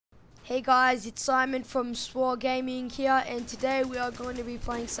Hey guys, it's Simon from SwauGaming here, and today we are going to be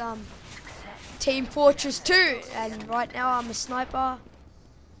playing some Team Fortress 2, and right now I'm a sniper.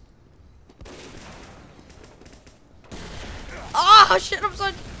 Oh shit, I'm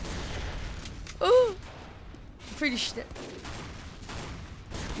so... Ooh. Pretty shit.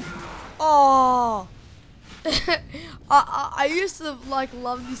 Oh. I used to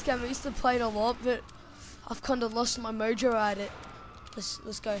love this game. I used to play it a lot, but I've kind of lost my mojo at it.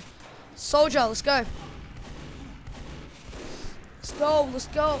 Let's go. Soldier, let's go. Let's go, let's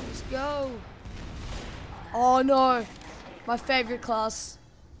go, let's go. Oh no. My favorite class.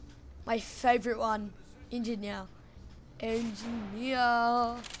 My favorite one. Engineer.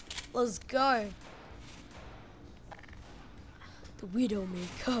 Engineer. Let's go. The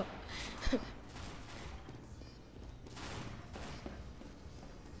Widowmaker.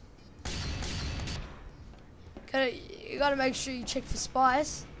 You gotta make sure you check for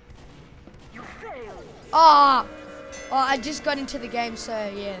spies. You failed. Oh, I just got into the game, so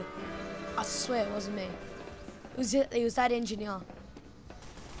yeah. I swear it wasn't me. It was that engineer.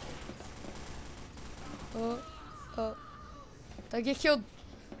 Oh. Don't get killed.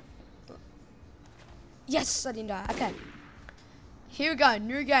 Yes, I didn't die. Okay. Here we go.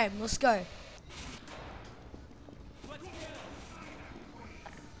 New game. Let's go.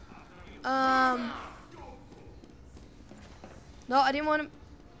 No, I didn't want him.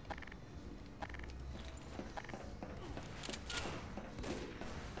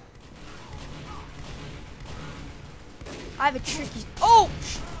 I have a tricky. Oh!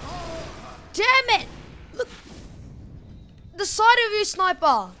 Damn it! Look. The side of your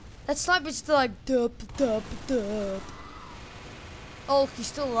sniper. That sniper's still like dup. Oh, he's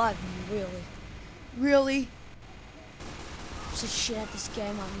still alive. Really? Really? I'm so shit at this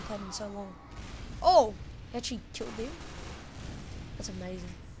game. I haven't played in so long. Oh! He actually killed him. That's amazing.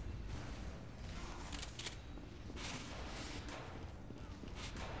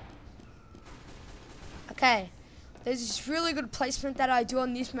 Okay. There's this really good placement that I do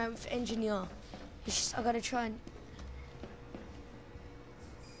on this map with engineer. It's just, I gotta try and...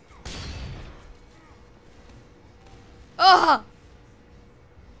 Ah!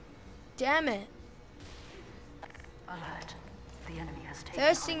 Damn it. Alert. The enemy has taken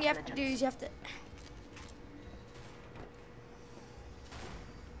First thing you have to do is you have to...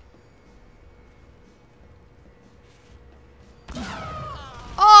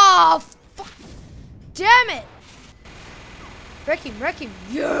 Oh, fuck. Damn it. Wreck him.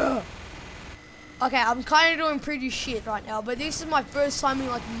 Yeah. Okay, I'm kind of doing pretty shit right now, but this is my first time in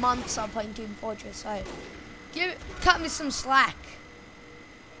like months I'm playing Team Fortress, so cut me some slack.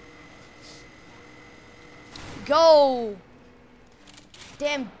 Go.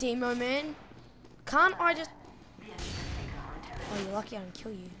 Damn Demo man. Can't I just... Oh, you're lucky I didn't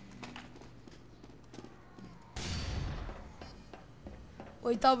kill you.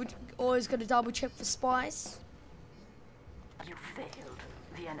 Always gotta double check for spies. You failed.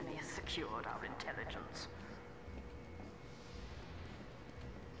 The enemy has secured our intelligence.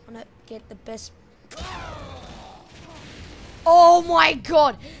 I wanna get the best. Oh my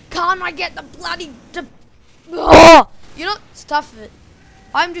god! Can't I get the bloody... Oh! You know, stuff it.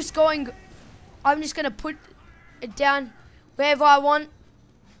 I'm just gonna put it down wherever I want.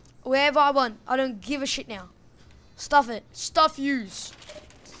 Wherever I want. I don't give a shit now. Stuff it. Stuff yous.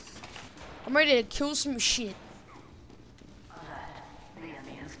 I'm ready to kill some shit. The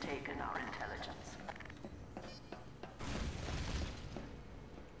enemy has taken our intelligence.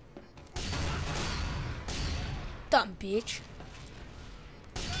 Dumb bitch.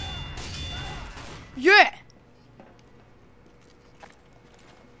 Yeah!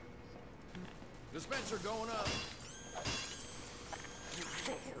 Dispenser going up. You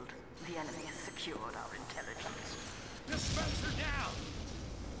failed. The enemy has secured our intelligence. Dispenser down.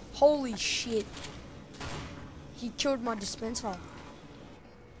 Holy shit. He killed my dispenser.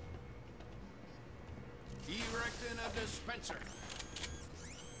 Erecting a dispenser.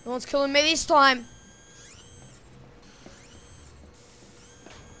 No one's killing me this time.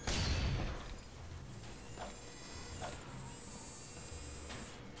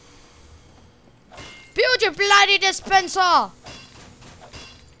 Build your bloody dispenser!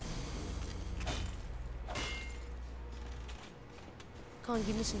 Come on,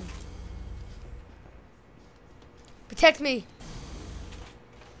 give me some. Protect me.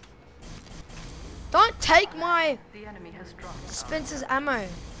 Don't take my The enemy has dropped dispenser's ammo.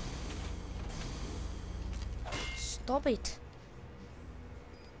 Stop it.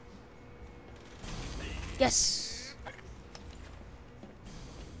 Yes.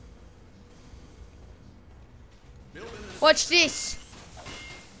 Watch this.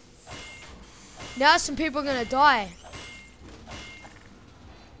 Now some people are gonna die.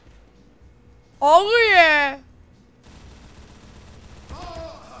 Oh yeah!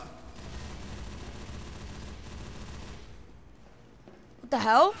 What the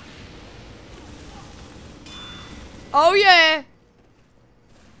hell? Oh yeah!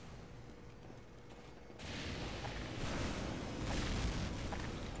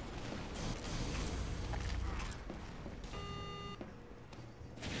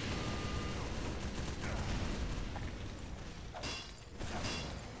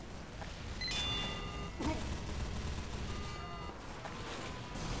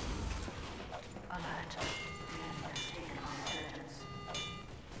 Alert. The enemy has taken our intelligence.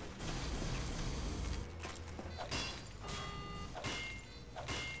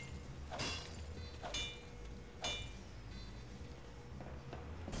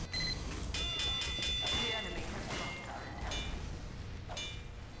 The enemy has dropped our intelligence.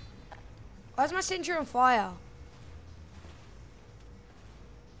 Why is my sentry on fire?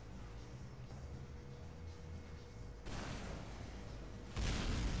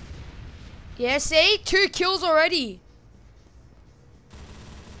 Yeah, see? 2 kills already.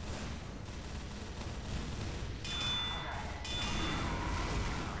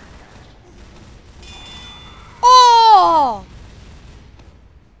 Oh!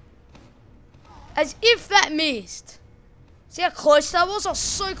 As if that missed. See how close that was? I was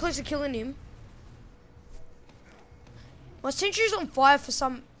so close to killing him. My sentry's on fire for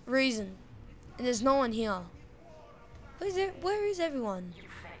some reason. And there's no one here. Where is everyone? You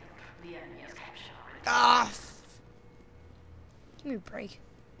failed. The enemy has captured our intelligence. Ah! Give me a break.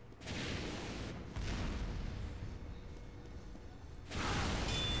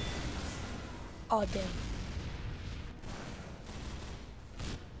 Oh, damn.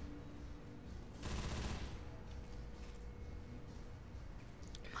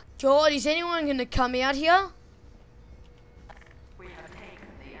 My God, is anyone gonna come out here? We have taken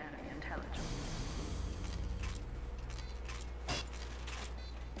the enemy intelligence.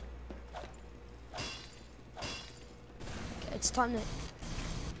 Okay, it's time to...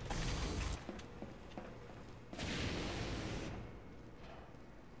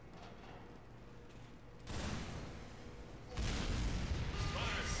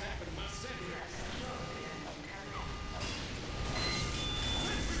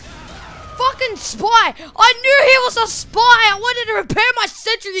 Fucking spy! I knew he was a spy! I wanted to repair my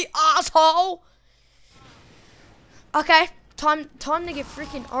sentry, asshole! Okay, time to get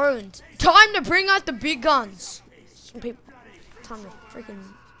freaking owned. Time to bring out the big guns. Some people... Time to freaking...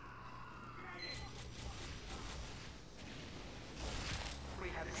 We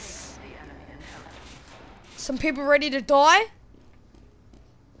have taken the enemy intelligence. Some people ready to die?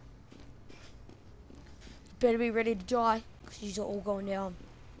 Better be ready to die, because these are all going down.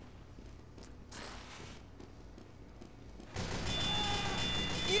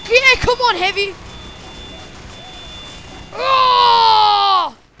 Yeah, come on, Heavy!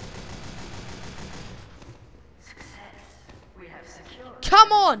 Oh! Success. We have secured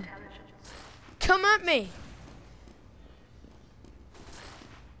Come on! intelligence. Come at me!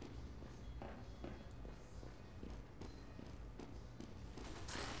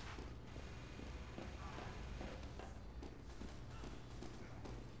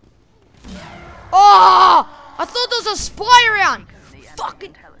 Oh! I thought there was a spy around! The enemy Fucking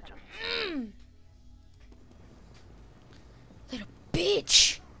intelligence. little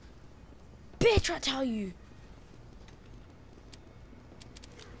bitch! Bitch, I tell you!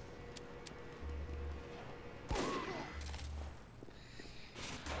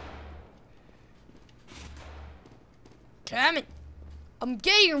 Damn it! I'm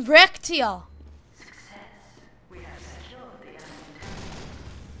getting wrecked here! Success. We have secured the enemy intelligence.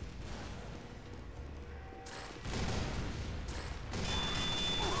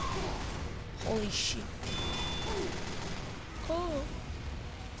 Holy shit. Oh.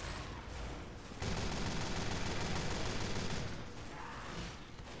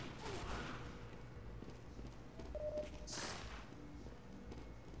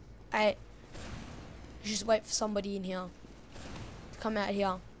 Just wait for somebody in here to come out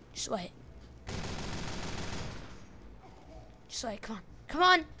here. Just wait. Just wait, come on. Come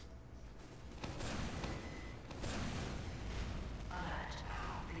on! Alert.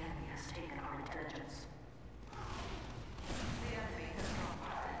 The enemy has taken our intelligence. The enemy has dropped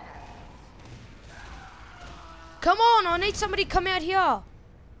our intelligence. Come on, I need somebody to come out here.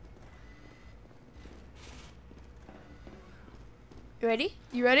 You ready?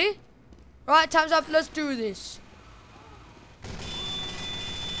 You ready? Right, time's up. Let's do this.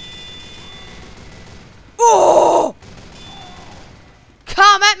 Oh!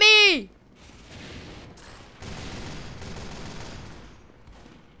 Come at me!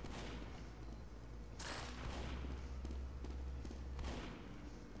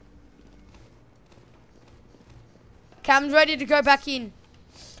 Okay, I'm ready to go back in.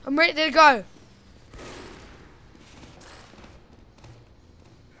 I'm ready to go.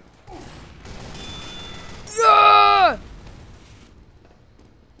 Yeah!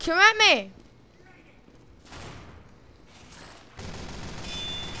 Come at me.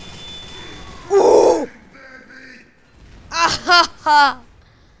 Ooh! Ah ha ha!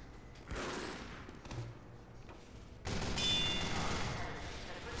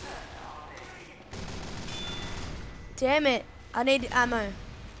 Damn it! I need ammo.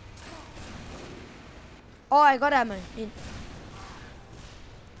 Oh, I got ammo. In.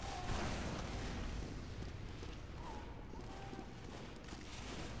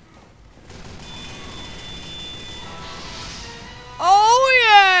 Oh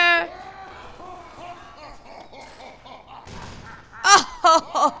yeah!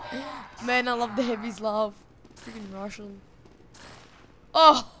 Oh man, I love the heavies laugh. Freaking Russian.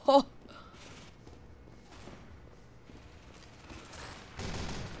 Oh.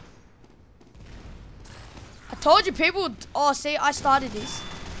 I told you people would, oh see, I started this.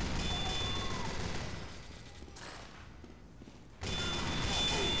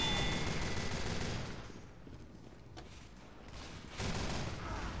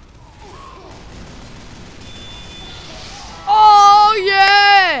 Oh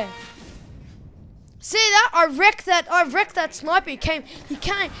yeah! See that? I wrecked that sniper. He came, he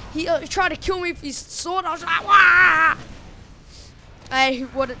tried to kill me with his sword. I was like, wah! Hey,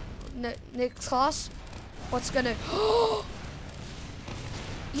 what, next class? What's gonna,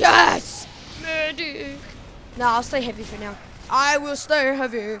 yes! Medic! Nah, I'll stay heavy for now. I will stay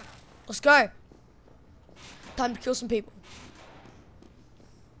heavy. Let's go. Time to kill some people.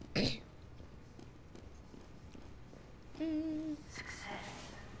 Success.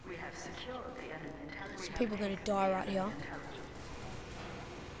 We have secured the enemy intelligence. Some people are gonna die right here.